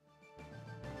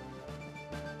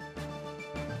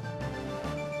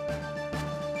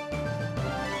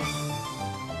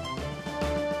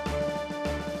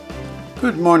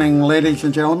Good morning, ladies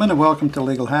and gentlemen, and welcome to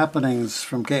Legal Happenings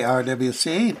from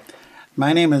KRWC.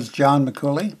 My name is John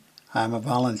McCulley. I'm a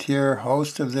volunteer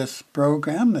host of this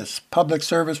program, this public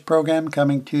service program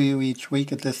coming to you each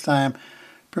week at this time,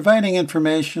 providing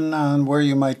information on where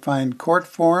you might find court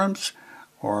forums,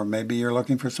 or maybe you're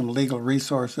looking for some legal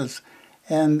resources,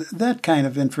 and that kind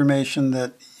of information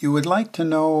that you would like to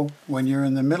know when you're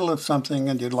in the middle of something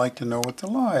and you'd like to know what the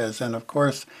law is. And of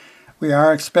course, we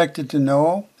are expected to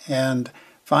know and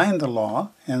find the law,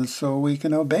 and so we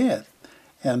can obey it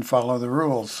and follow the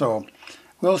rules. So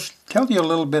we'll tell you a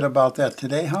little bit about that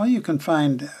today, how you can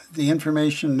find the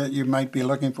information that you might be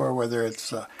looking for, whether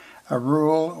it's a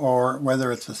rule or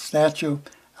whether it's a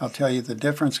statute. I'll tell you the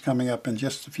difference coming up in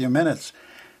just a few minutes.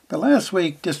 But last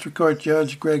week, District Court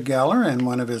Judge Greg Galler, in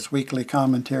one of his weekly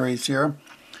commentaries here,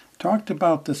 talked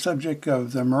about the subject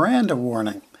of the Miranda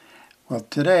warning. Well,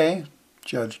 today,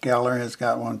 Judge Galler has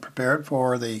got one prepared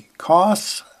for the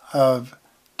costs of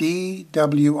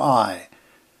DWI,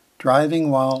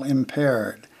 driving while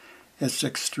impaired. It's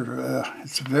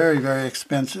very, very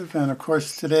expensive, and of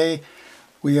course today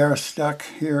we are stuck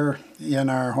here in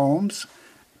our homes,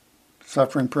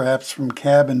 suffering perhaps from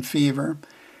cabin fever,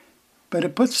 but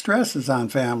it puts stresses on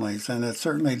families, and it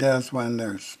certainly does when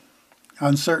there's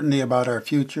uncertainty about our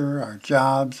future, our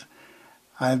jobs.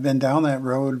 I've been down that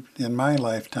road in my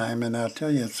lifetime, and I'll tell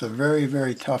you, it's a very,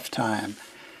 very tough time.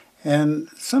 And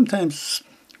sometimes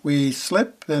we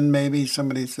slip, and maybe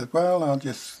somebody says, well, I'll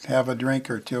just have a drink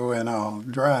or two and I'll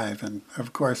drive. And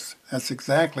of course, that's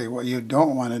exactly what you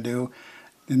don't want to do.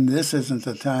 And this isn't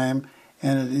the time,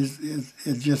 and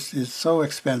it just is so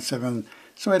expensive. And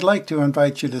so I'd like to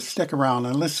invite you to stick around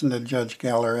and listen to Judge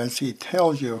Galler as he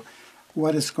tells you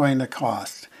what it's going to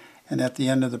cost. And at the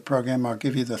end of the program, I'll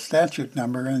give you the statute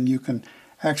number, and you can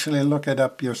actually look it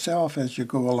up yourself as you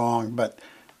go along. But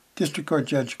District Court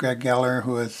Judge Greg Galler,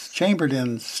 who is chambered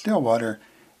in Stillwater,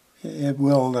 it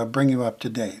will bring you up to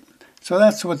date. So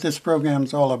that's what this program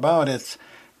is all about. It's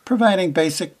providing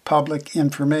basic public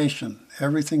information.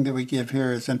 Everything that we give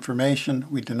here is information.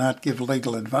 We do not give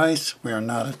legal advice. We are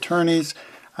not attorneys.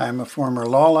 I'm a former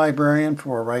law librarian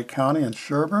for Wright County in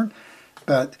Sherburne,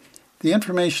 but the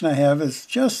information I have is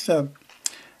just,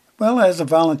 as a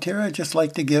volunteer, I just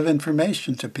like to give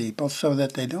information to people so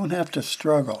that they don't have to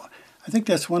struggle. I think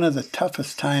that's one of the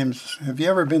toughest times. Have you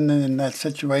ever been in that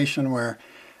situation where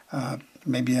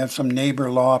maybe you have some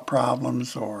neighbor law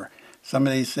problems, or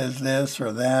somebody says this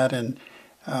or that, and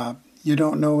you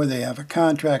don't know whether they have a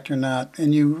contract or not,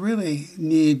 and you really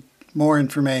need more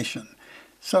information?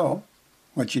 So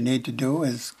what you need to do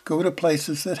is go to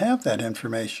places that have that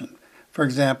information. For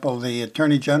example, the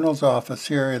Attorney General's office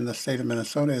here in the state of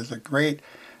Minnesota is a great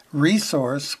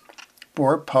resource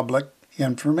for public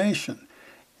information.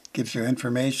 It gives you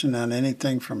information on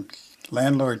anything from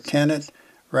landlord-tenant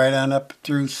right on up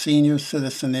through senior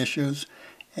citizen issues,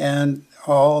 and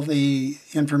all the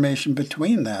information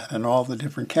between that and all the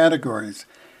different categories.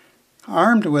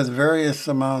 Armed with various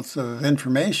amounts of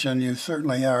information, you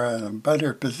certainly are in a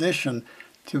better position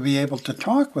to be able to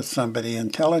talk with somebody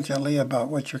intelligently about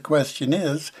what your question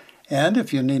is. And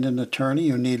if you need an attorney,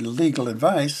 you need legal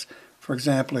advice. For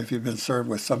example, if you've been served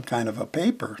with some kind of a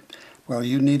paper, well,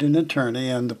 you need an attorney,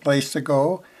 and the place to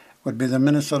go would be the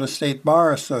Minnesota State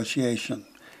Bar Association.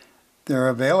 They're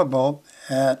available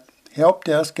at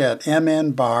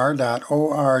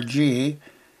helpdesk@mnbar.org,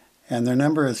 and their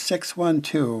number is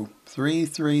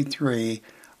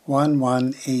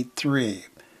 612-333-1183.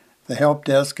 The help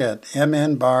desk at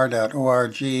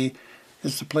mnbar.org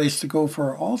is the place to go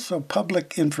for also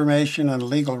public information and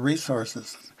legal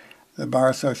resources. The Bar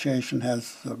Association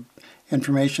has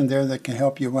information there that can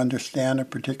help you understand a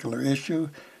particular issue,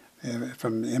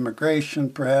 from immigration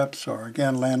perhaps, or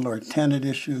again, landlord-tenant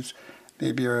issues,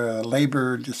 maybe a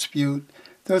labor dispute.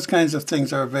 Those kinds of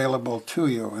things are available to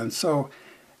you. And so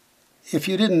if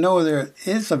you didn't know there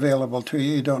is available to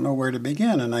you, you don't know where to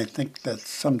begin, and I think that's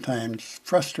sometimes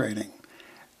frustrating.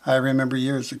 I remember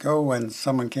years ago when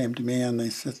someone came to me and they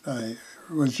said, I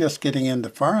was just getting into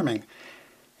farming,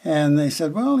 and they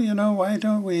said, well, why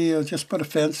don't we just put a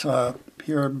fence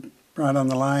here right on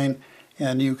the line,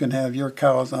 and you can have your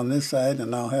cows on this side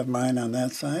and I'll have mine on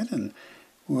that side, and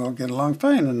we'll get along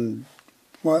fine. And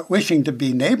wishing to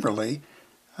be neighborly,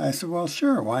 I said, well,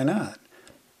 sure, why not?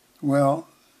 Well,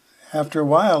 after a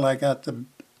while, I got the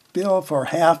bill for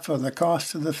half of the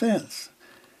cost of the fence.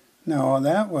 No,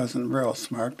 that wasn't real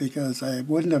smart, because I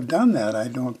wouldn't have done that, I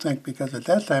don't think, because at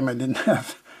that time I didn't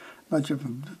have much of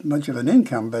an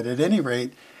income. But at any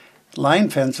rate, line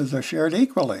fences are shared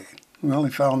equally. We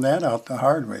only found that out the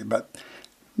hard way. But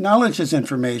knowledge is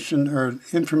information, or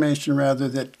information rather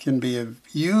that can be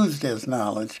used as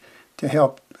knowledge to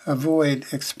help avoid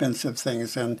expensive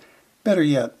things, and better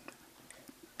yet,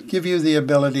 give you the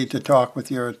ability to talk with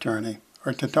your attorney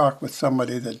or to talk with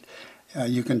somebody that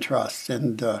you can trust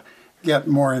and get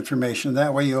more information.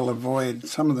 That way you'll avoid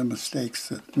some of the mistakes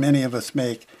that many of us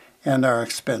make and are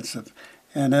expensive.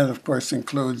 And that, of course,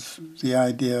 includes the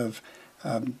idea of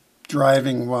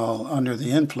driving while under the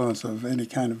influence of any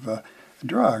kind of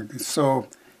drug. So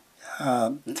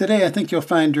today I think you'll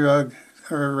find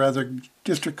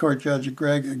District Court Judge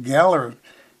Greg Galler,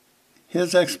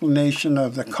 his explanation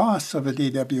of the costs of a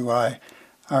DWI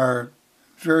are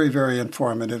very, very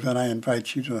informative, and I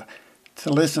invite you to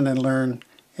listen and learn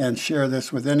and share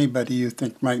this with anybody you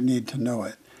think might need to know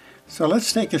it. So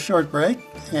let's take a short break,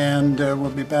 and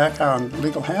we'll be back on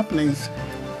Legal Happenings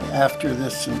after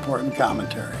this important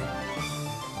commentary.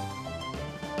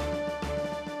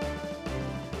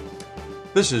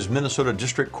 This is Minnesota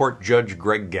District Court Judge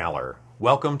Greg Galler.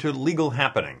 Welcome to Legal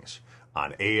Happenings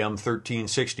on AM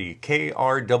 1360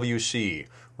 KRWC,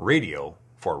 radio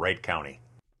for Wright County.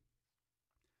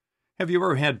 Have you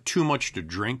ever had too much to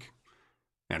drink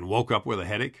and woke up with a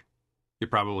headache? You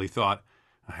probably thought,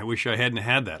 I wish I hadn't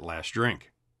had that last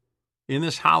drink. In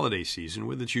this holiday season,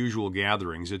 with its usual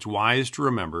gatherings, it's wise to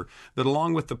remember that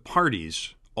along with the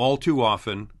parties, all too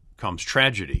often comes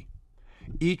tragedy.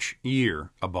 Each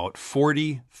year, about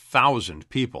 40,000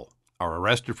 people are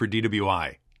arrested for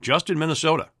DWI, just in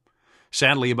Minnesota.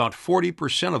 Sadly, about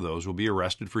 40% of those will be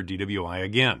arrested for DWI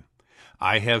again.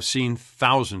 I have seen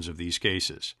thousands of these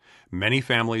cases. Many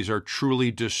families are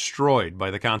truly destroyed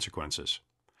by the consequences.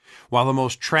 While the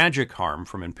most tragic harm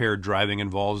from impaired driving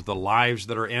involves the lives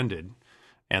that are ended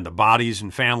and the bodies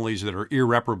and families that are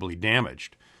irreparably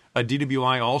damaged, a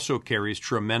DWI also carries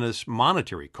tremendous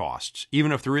monetary costs,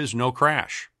 even if there is no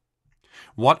crash.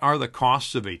 What are the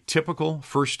costs of a typical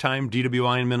first-time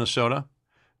DWI in Minnesota?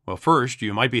 Well, first,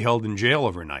 you might be held in jail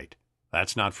overnight.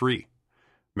 That's not free.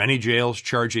 Many jails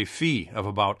charge a fee of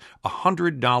about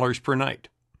 $100 per night.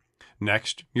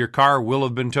 Next, your car will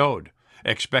have been towed.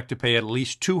 Expect to pay at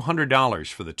least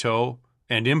 $200 for the tow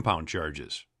and impound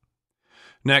charges.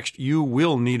 Next, you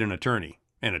will need an attorney.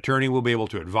 An attorney will be able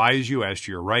to advise you as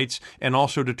to your rights and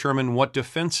also determine what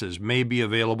defenses may be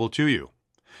available to you.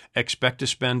 Expect to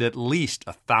spend at least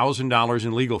 $1,000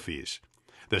 in legal fees.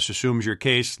 This assumes your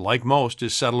case, like most,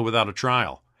 is settled without a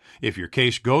trial. If your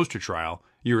case goes to trial,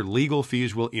 your legal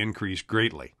fees will increase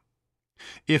greatly.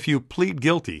 If you plead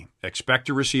guilty, expect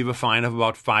to receive a fine of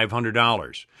about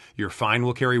 $500. Your fine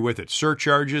will carry with it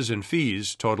surcharges and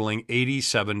fees totaling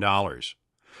 $87.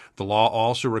 The law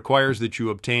also requires that you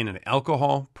obtain an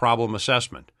alcohol problem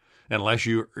assessment. Unless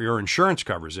your insurance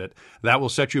covers it, that will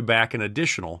set you back an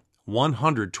additional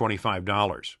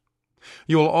 $125.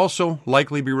 You will also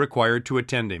likely be required to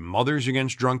attend a Mothers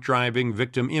Against Drunk Driving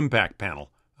Victim Impact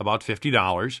Panel, about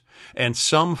 $50, and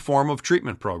some form of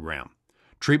treatment program.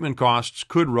 Treatment costs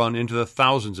could run into the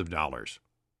thousands of dollars.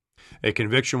 A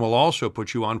conviction will also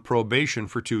put you on probation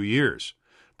for 2 years.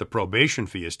 The probation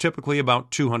fee is typically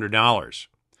about $200.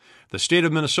 The state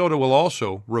of Minnesota will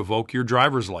also revoke your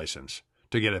driver's license.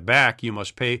 To get it back, you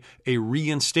must pay a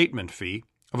reinstatement fee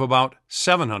of about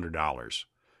 $700.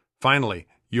 Finally,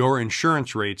 your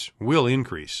insurance rates will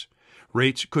increase.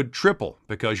 Rates could triple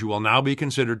because you will now be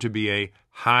considered to be a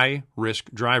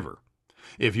high-risk driver.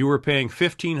 If you were paying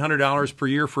 $1,500 per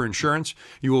year for insurance,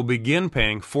 you will begin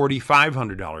paying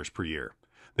 $4,500 per year.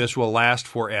 This will last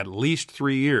for at least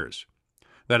 3 years.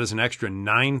 That is an extra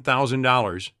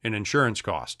 $9,000 in insurance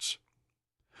costs.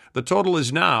 The total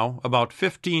is now about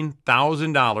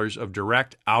 $15,000 of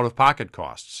direct out-of-pocket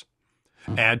costs.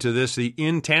 Add to this the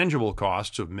intangible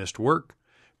costs of missed work,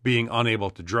 being unable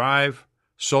to drive,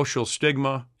 social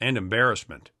stigma, and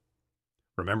embarrassment.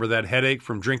 Remember that headache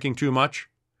from drinking too much?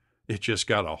 It just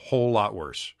got a whole lot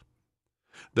worse.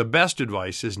 The best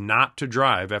advice is not to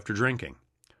drive after drinking.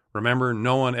 Remember,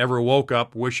 no one ever woke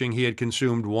up wishing he had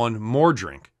consumed one more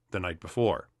drink the night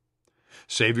before.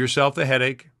 Save yourself the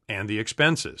headache and the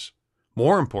expenses.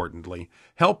 More importantly,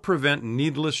 help prevent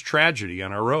needless tragedy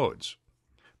on our roads.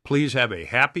 Please have a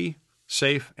happy,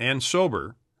 safe, and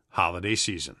sober holiday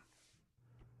season.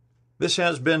 This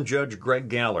has been Judge Greg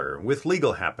Galler with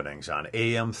Legal Happenings on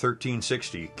AM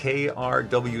 1360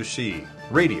 KRWC,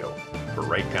 radio for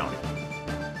Wright County.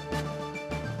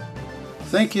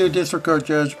 Thank you, District Court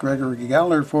Judge Gregory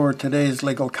Galler, for today's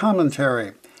legal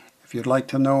commentary. If you'd like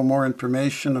to know more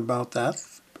information about that,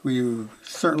 you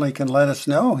certainly can let us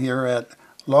know here at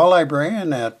Law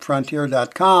Librarian at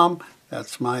Frontier.com.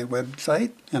 That's my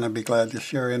website, and I'd be glad to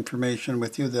share information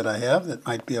with you that I have that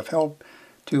might be of help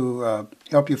to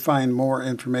help you find more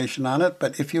information on it.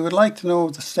 But if you would like to know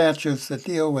the statutes that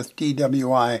deal with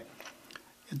DWI,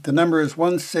 the number is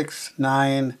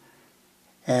 169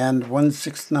 and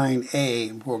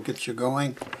 169A will get you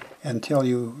going and tell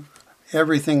you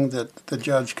everything that the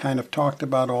judge kind of talked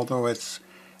about, although it's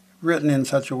written in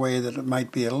such a way that it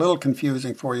might be a little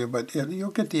confusing for you, but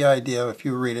you'll get the idea if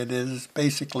you read it. It is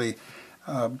basically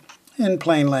in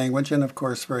plain language and, of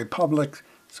course, very public,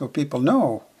 so people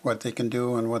know what they can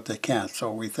do and what they can't.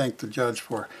 So we thank the judge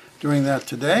for doing that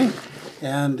today,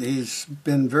 and he's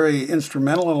been very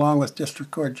instrumental along with District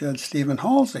Court Judge Stephen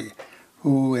Halsey,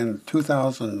 who in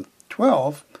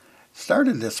 2012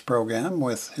 started this program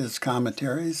with his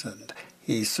commentaries, and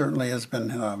he certainly has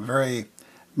been very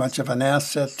much of an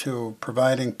asset to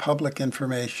providing public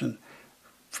information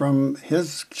from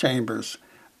his chambers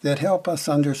that help us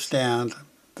understand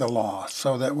the law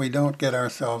so that we don't get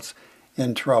ourselves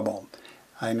in trouble.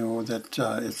 I know that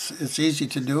it's easy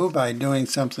to do by doing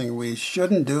something we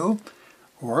shouldn't do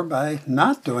or by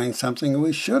not doing something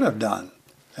we should have done.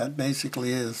 That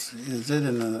basically is it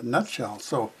in a nutshell.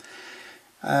 So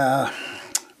I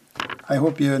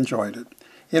hope you enjoyed it.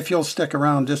 If you'll stick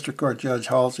around, District Court Judge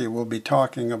Halsey will be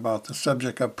talking about the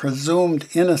subject of presumed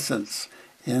innocence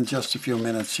in just a few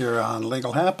minutes here on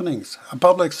Legal Happenings, a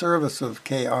public service of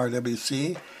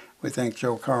KRWC. We thank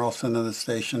Joe Carlson of the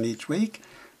station each week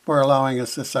for allowing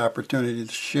us this opportunity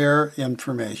to share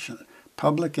information,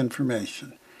 public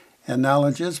information. And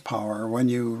knowledge is power when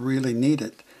you really need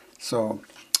it. So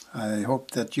I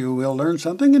hope that you will learn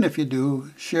something, and if you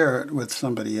do, share it with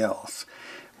somebody else.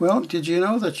 Well, did you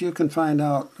know that you can find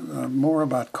out more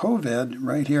about COVID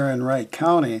right here in Wright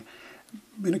County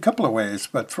in a couple of ways?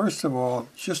 But first of all,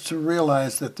 just to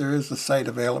realize that there is a site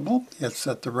available. It's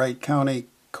at the Wright County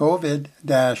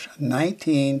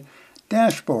COVID-19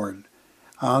 dashboard.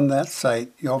 On that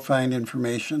site, you'll find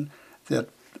information that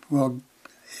will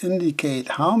indicate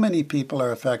how many people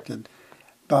are affected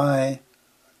by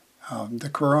the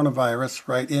coronavirus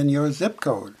right in your zip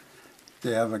code.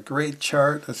 They have a great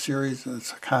chart, a series,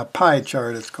 it's a pie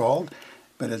chart it's called,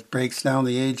 but it breaks down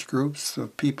the age groups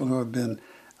of people who have been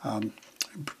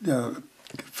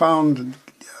found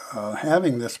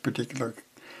having this particular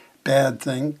bad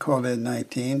thing,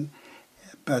 COVID-19.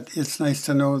 But it's nice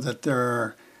to know that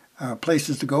there are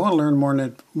places to go and learn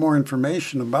more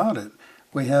information about it.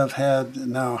 We have had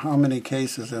now how many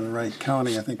cases in Wright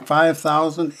County? I think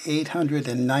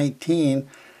 5,819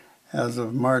 as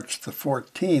of March the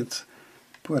 14th,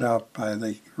 put out by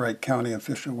the Wright County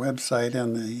official website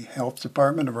and the Health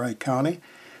Department of Wright County.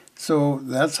 So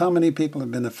that's how many people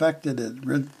have been affected at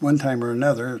one time or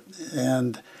another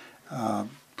and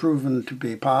proven to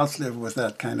be positive with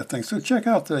that kind of thing. So check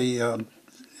out the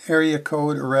area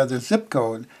code, or rather zip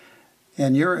code,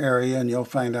 in your area, and you'll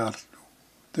find out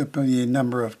the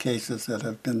number of cases that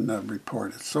have been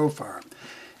reported so far.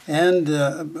 And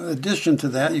in addition to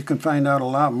that, you can find out a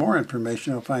lot more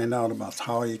information. You'll find out about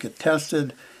how you get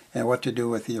tested and what to do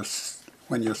with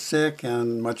when you're sick,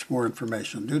 and much more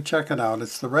information. Do check it out.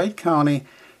 It's the Wright County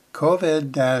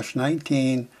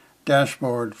COVID-19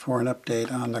 dashboard for an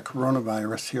update on the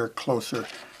coronavirus here closer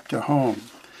to home.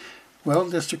 Well,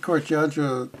 District Court Judge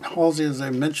Halsey, as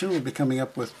I mentioned, will be coming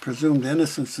up with presumed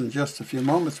innocence in just a few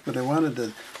moments, but I wanted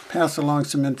to pass along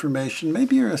some information.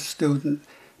 Maybe you're a student.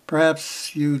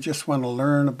 Perhaps you just want to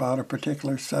learn about a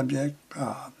particular subject.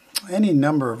 Any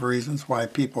number of reasons why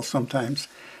people sometimes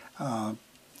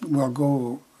will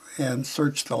go and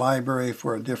search the library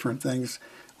for different things.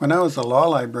 When I was a law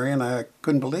librarian, I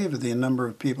couldn't believe the number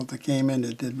of people that came in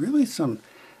that did really some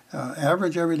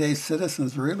average everyday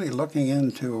citizens really looking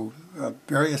into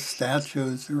various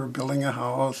statutes. They were building a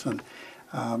house and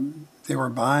they were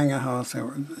buying a house.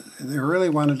 They really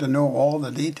wanted to know all the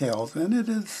details. And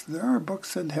there are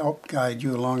books that help guide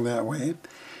you along that way.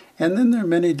 And then there are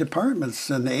many departments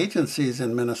and agencies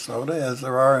in Minnesota, as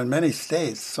there are in many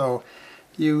states. So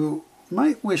you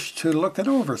might wish to look it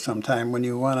over sometime when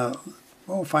you want to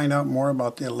find out more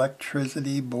about the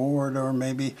electricity board, or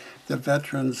maybe the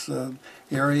veterans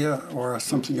area, or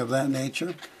something of that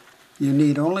nature. You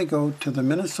need only go to the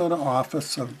Minnesota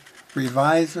Office of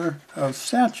Reviser of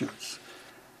Statutes.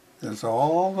 There's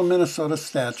all the Minnesota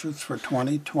statutes for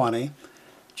 2020,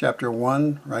 Chapter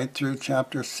 1 right through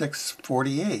Chapter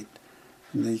 648.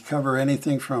 And they cover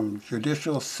anything from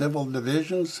judicial civil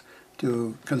divisions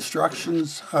to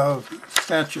constructions of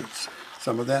statutes.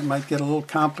 Some of that might get a little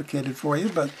complicated for you,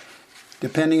 but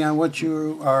depending on what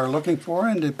you are looking for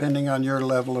and depending on your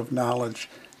level of knowledge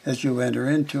as you enter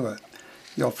into it,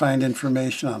 you'll find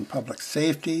information on public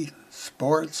safety,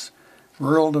 sports,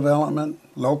 rural development,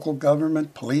 local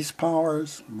government, police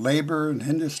powers, labor and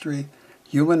industry,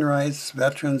 human rights,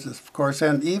 veterans, of course,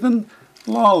 and even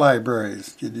law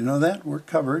libraries. Did you know that? We're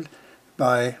covered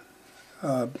by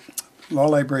law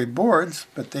library boards,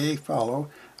 but they follow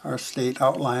our state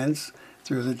outlines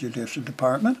through the Judicial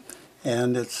Department,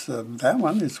 and it's that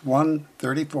one is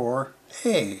 134A.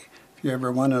 If you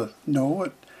ever want to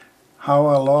know how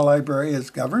a law library is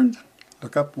governed,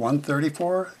 look up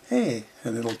 134A,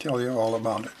 and it'll tell you all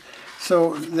about it.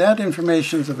 So that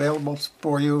information is available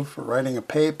for you for writing a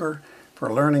paper,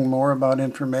 for learning more about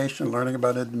information, learning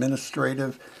about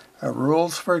administrative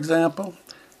rules, for example.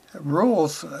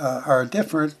 Rules are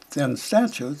different than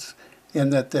statutes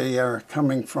in that they are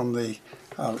coming from the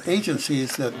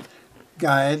agencies that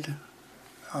guide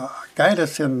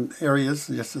us in areas,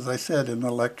 just as I said, in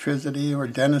electricity or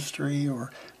dentistry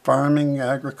or farming,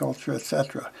 agriculture,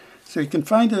 etc. So you can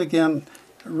find it again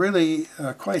really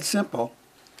quite simple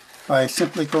by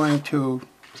simply going to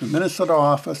the Minnesota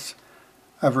office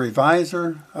of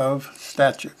Reviser of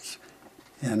Statutes.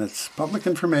 And it's public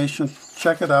information.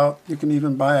 Check it out. You can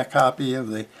even buy a copy of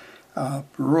the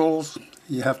rules.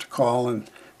 You have to call and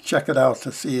check it out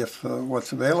to see if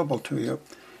what's available to you.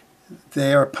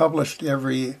 They are published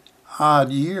every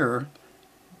odd year,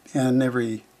 and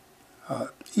every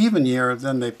even year,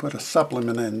 then they put a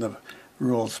supplement in the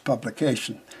rules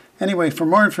publication. Anyway, for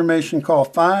more information, call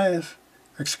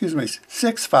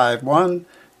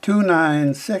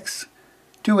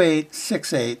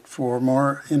 651-296-2868 for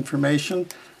more information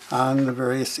on the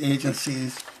various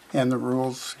agencies and the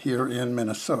rules here in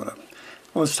Minnesota.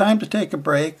 Well, it's time to take a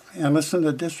break and listen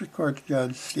to District Court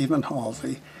Judge Stephen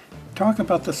Halsey talk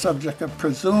about the subject of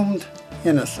presumed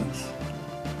innocence.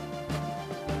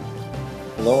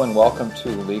 Hello and welcome to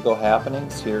Legal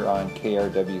Happenings here on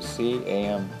KRWC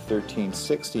AM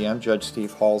 1360. I'm Judge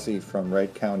Steve Halsey from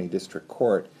Wright County District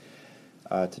Court.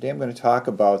 Today I'm going to talk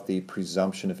about the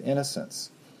presumption of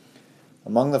innocence.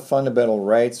 Among the fundamental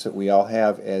rights that we all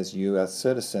have as U.S.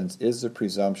 citizens is the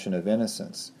presumption of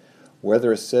innocence.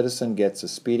 Whether a citizen gets a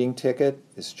speeding ticket,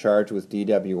 is charged with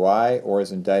DWI, or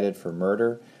is indicted for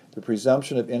murder, the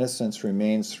presumption of innocence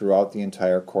remains throughout the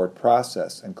entire court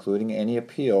process, including any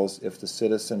appeals if the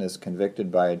citizen is convicted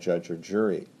by a judge or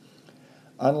jury.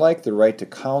 Unlike the right to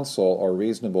counsel or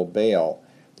reasonable bail,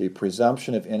 the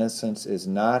presumption of innocence is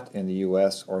not in the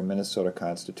U.S. or Minnesota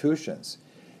constitutions.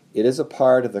 It is a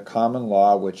part of the common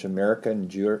law which American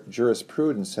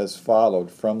jurisprudence has followed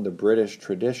from the British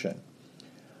tradition.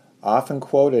 Often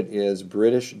quoted is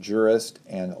British jurist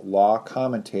and law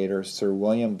commentator Sir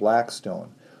William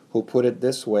Blackstone, who put it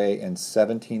this way in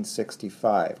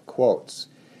 1765, quotes,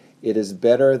 "It is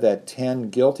better that 10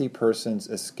 guilty persons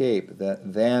escape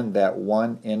than that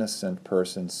one innocent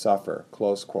person suffer,"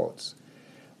 close quotes.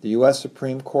 The U.S.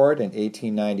 Supreme Court in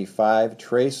 1895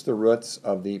 traced the roots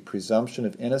of the presumption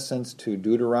of innocence to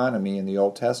Deuteronomy in the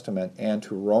Old Testament and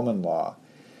to Roman law.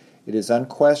 It is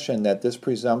unquestioned that this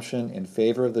presumption in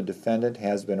favor of the defendant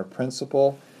has been a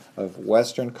principle of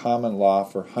Western common law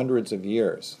for hundreds of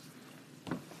years.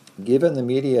 Given the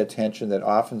media attention that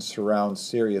often surrounds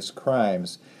serious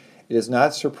crimes, it is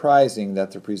not surprising that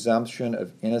the presumption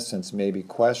of innocence may be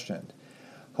questioned.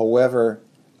 However,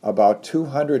 about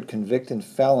 200 convicted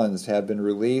felons have been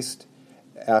released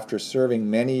after serving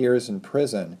many years in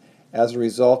prison as a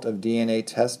result of DNA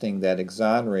testing that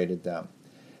exonerated them.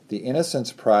 The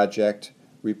Innocence Project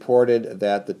reported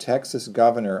that the Texas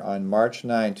governor on March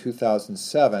 9,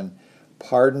 2007,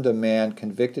 pardoned a man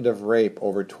convicted of rape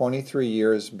over 23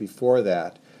 years before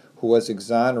that, who was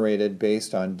exonerated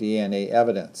based on DNA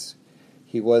evidence.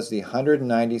 He was the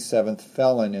 197th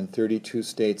felon in 32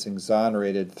 states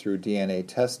exonerated through DNA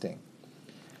testing.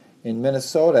 In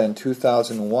Minnesota in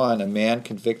 2001, a man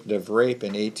convicted of rape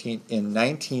in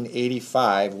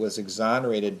 1985 was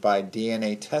exonerated by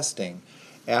DNA testing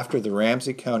after the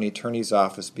Ramsey County Attorney's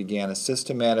Office began a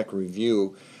systematic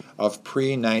review of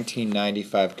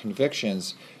pre-1995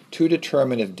 convictions to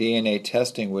determine if DNA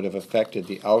testing would have affected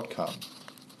the outcome.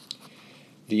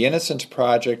 The Innocence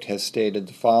Project has stated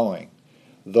the following: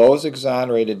 those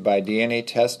exonerated by DNA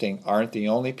testing aren't the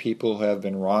only people who have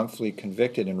been wrongfully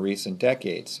convicted in recent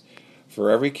decades.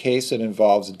 For every case that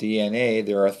involves DNA,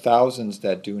 there are thousands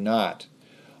that do not.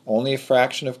 Only a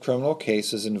fraction of criminal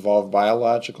cases involve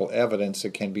biological evidence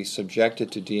that can be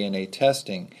subjected to DNA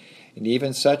testing, and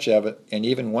even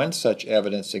when such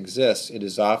evidence exists, it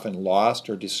is often lost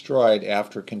or destroyed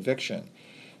after conviction.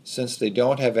 Since they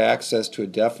don't have access to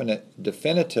a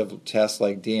definitive test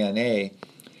like DNA,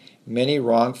 many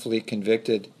wrongfully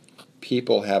convicted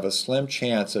people have a slim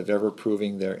chance of ever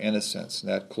proving their innocence.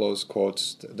 And that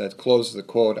closes the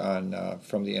quote on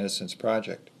from the Innocence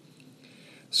Project.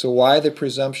 So why the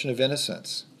presumption of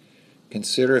innocence?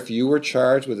 Consider if you were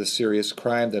charged with a serious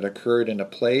crime that occurred in a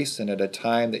place and at a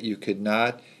time that you could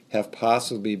not have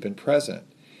possibly been present.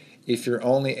 If your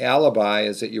only alibi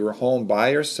is that you were home by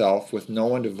yourself with no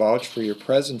one to vouch for your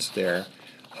presence there,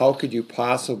 how could you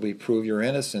possibly prove your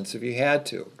innocence if you had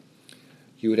to?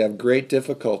 You would have great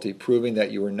difficulty proving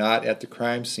that you were not at the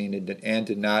crime scene and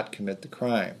did not commit the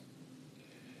crime.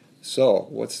 So,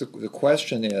 the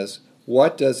question is,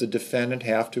 what does the defendant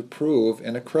have to prove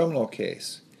in a criminal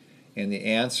case? And the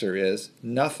answer is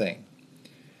nothing.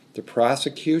 The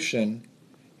prosecution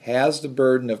has the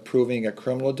burden of proving a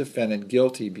criminal defendant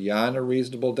guilty beyond a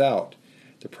reasonable doubt.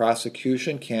 The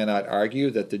prosecution cannot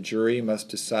argue that the jury must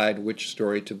decide which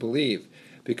story to believe,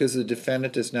 because the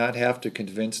defendant does not have to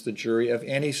convince the jury of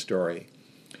any story.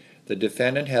 The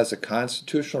defendant has a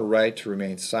constitutional right to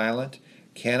remain silent,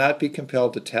 cannot be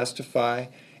compelled to testify,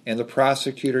 and the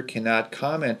prosecutor cannot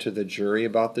comment to the jury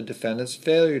about the defendant's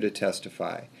failure to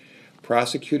testify.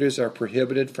 Prosecutors are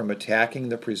prohibited from attacking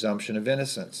the presumption of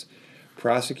innocence.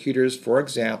 Prosecutors, for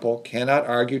example, cannot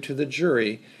argue to the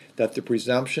jury that the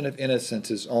presumption of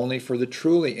innocence is only for the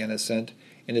truly innocent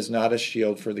and is not a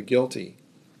shield for the guilty.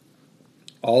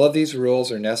 All of these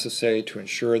rules are necessary to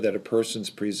ensure that a person's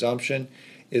presumption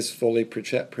is fully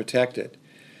protected.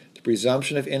 The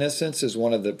presumption of innocence is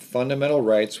one of the fundamental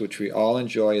rights which we all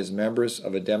enjoy as members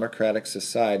of a democratic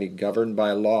society governed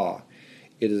by law.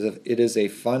 It is a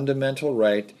fundamental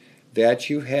right that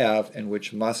you have and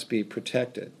which must be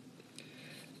protected.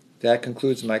 That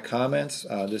concludes my comments.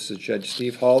 This is Judge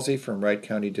Steve Halsey from Wright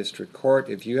County District Court.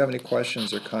 If you have any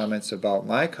questions or comments about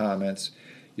my comments,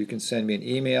 you can send me an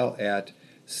email at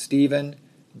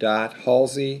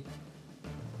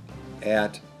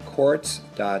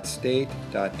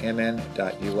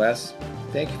stephen.halsey@courts.state.mn.us.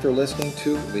 Thank you for listening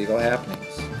to Legal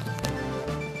Happenings.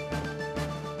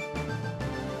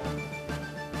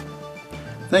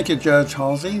 Thank you, Judge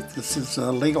Halsey. This is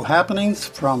Legal Happenings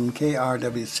from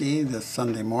KRWC this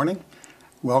Sunday morning.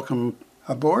 Welcome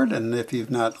aboard, and if you've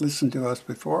not listened to us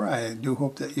before, I do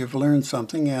hope that you've learned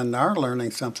something and are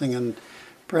learning something and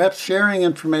perhaps sharing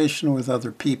information with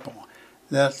other people.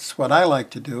 That's what I like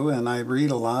to do, and I read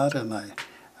a lot, and I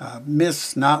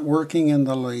miss not working in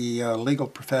the legal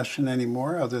profession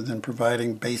anymore other than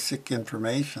providing basic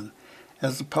information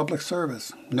as a public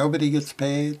service. Nobody gets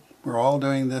paid. We're all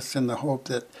doing this in the hope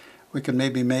that we can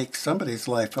maybe make somebody's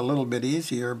life a little bit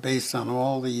easier based on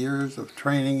all the years of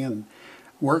training and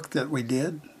work that we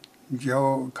did.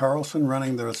 Joe Carlson,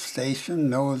 running the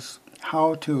station, knows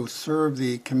how to serve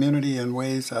the community in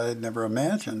ways I had never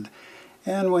imagined.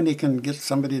 And when he can get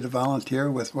somebody to volunteer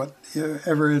with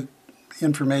whatever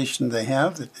information they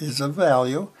have that is of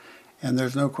value, and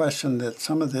there's no question that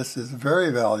some of this is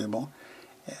very valuable,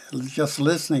 just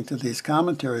listening to these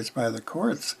commentaries by the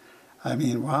courts, I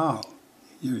mean, wow,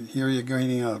 you're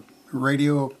going a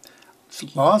radio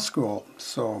law school,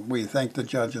 so we thank the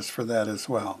judges for that as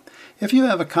well. If you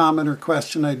have a comment or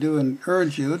question, I do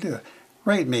urge you to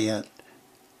write me at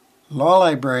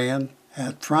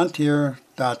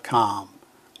lawlibrarian@frontier.com.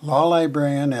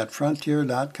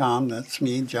 lawlibrarian@frontier.com. That's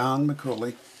me, John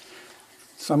McCooley,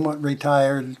 somewhat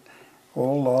retired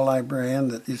old law librarian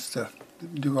that used to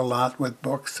do a lot with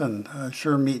books, and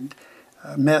sure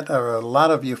met a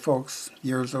lot of you folks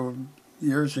years and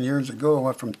years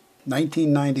ago. From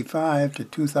 1995 to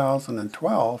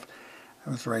 2012, I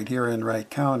was right here in Wright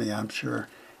County. I'm sure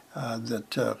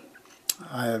that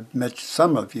I have met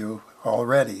some of you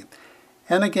already.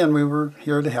 And again, we were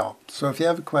here to help. So if you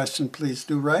have a question, please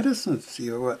do write us and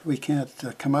see what we can't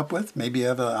come up with. Maybe you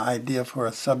have an idea for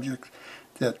a subject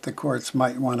that the courts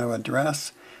might want to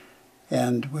address,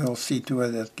 and we'll see to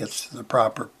it it gets to the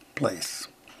proper place.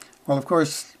 Well, of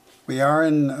course, we are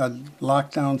in a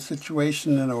lockdown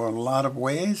situation in a lot of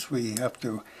ways. We have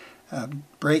to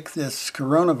break this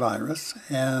coronavirus.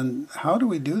 And how do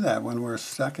we do that when we're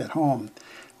stuck at home?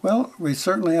 Well, we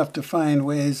certainly have to find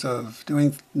ways of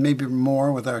doing maybe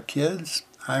more with our kids.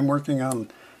 I'm working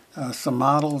on some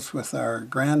models with our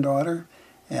granddaughter,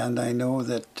 and I know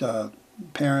that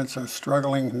parents are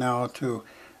struggling now to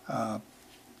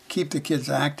keep the kids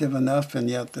active enough, and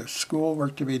yet there's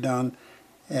schoolwork to be done.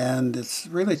 And it's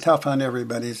really tough on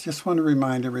everybody. I just want to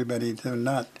remind everybody to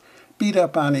not beat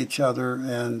up on each other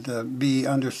and be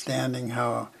understanding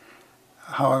how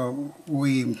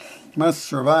we must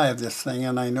survive this thing.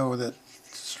 And I know that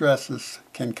stresses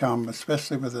can come,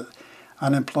 especially with the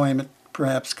unemployment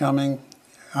perhaps coming,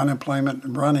 unemployment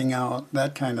running out,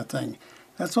 that kind of thing.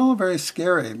 That's all very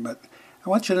scary, but I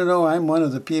want you to know I'm one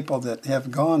of the people that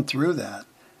have gone through that.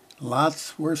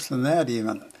 Lots worse than that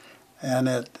even. And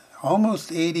at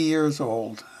almost 80 years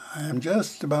old, I am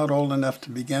just about old enough to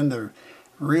begin to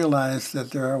realize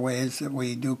that there are ways that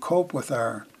we do cope with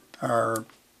our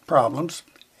problems,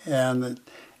 and that,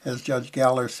 as Judge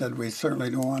Galler said, we certainly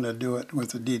don't want to do it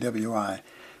with the DWI.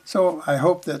 So I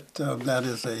hope that that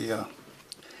is a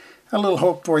little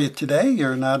hope for you today.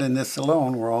 You're not in this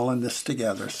alone. We're all in this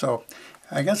together. So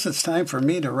I guess it's time for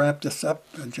me to wrap this up.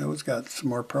 Joe's got some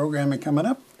more programming coming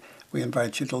up we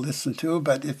invite you to listen to.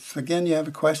 But if, again, you have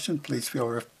a question, please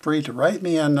feel free to write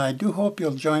me. And I do hope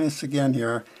you'll join us again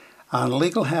here on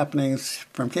Legal Happenings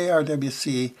from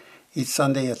KRWC each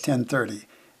Sunday at 10:30.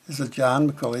 This is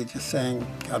John McCulley just saying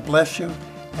God bless you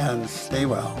and stay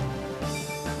well.